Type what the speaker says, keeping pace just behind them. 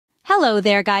Hello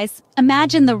there, guys.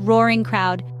 Imagine the roaring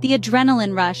crowd, the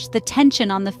adrenaline rush, the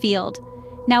tension on the field.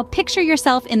 Now picture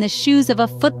yourself in the shoes of a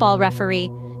football referee.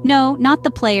 No, not the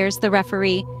players, the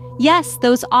referee. Yes,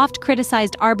 those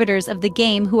oft-criticized arbiters of the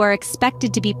game who are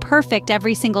expected to be perfect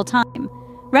every single time.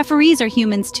 Referees are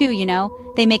humans too, you know.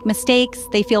 They make mistakes,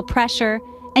 they feel pressure,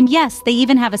 and yes, they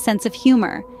even have a sense of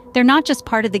humor. They're not just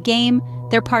part of the game,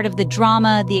 they're part of the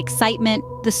drama, the excitement,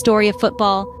 the story of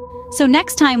football. So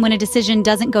next time when a decision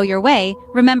doesn't go your way,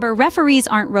 remember referees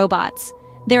aren't robots.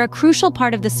 They're a crucial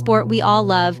part of the sport we all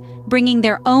love, bringing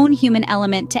their own human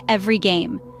element to every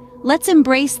game. Let's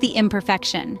embrace the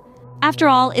imperfection. After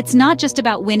all, it's not just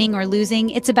about winning or losing,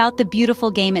 it's about the beautiful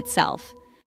game itself.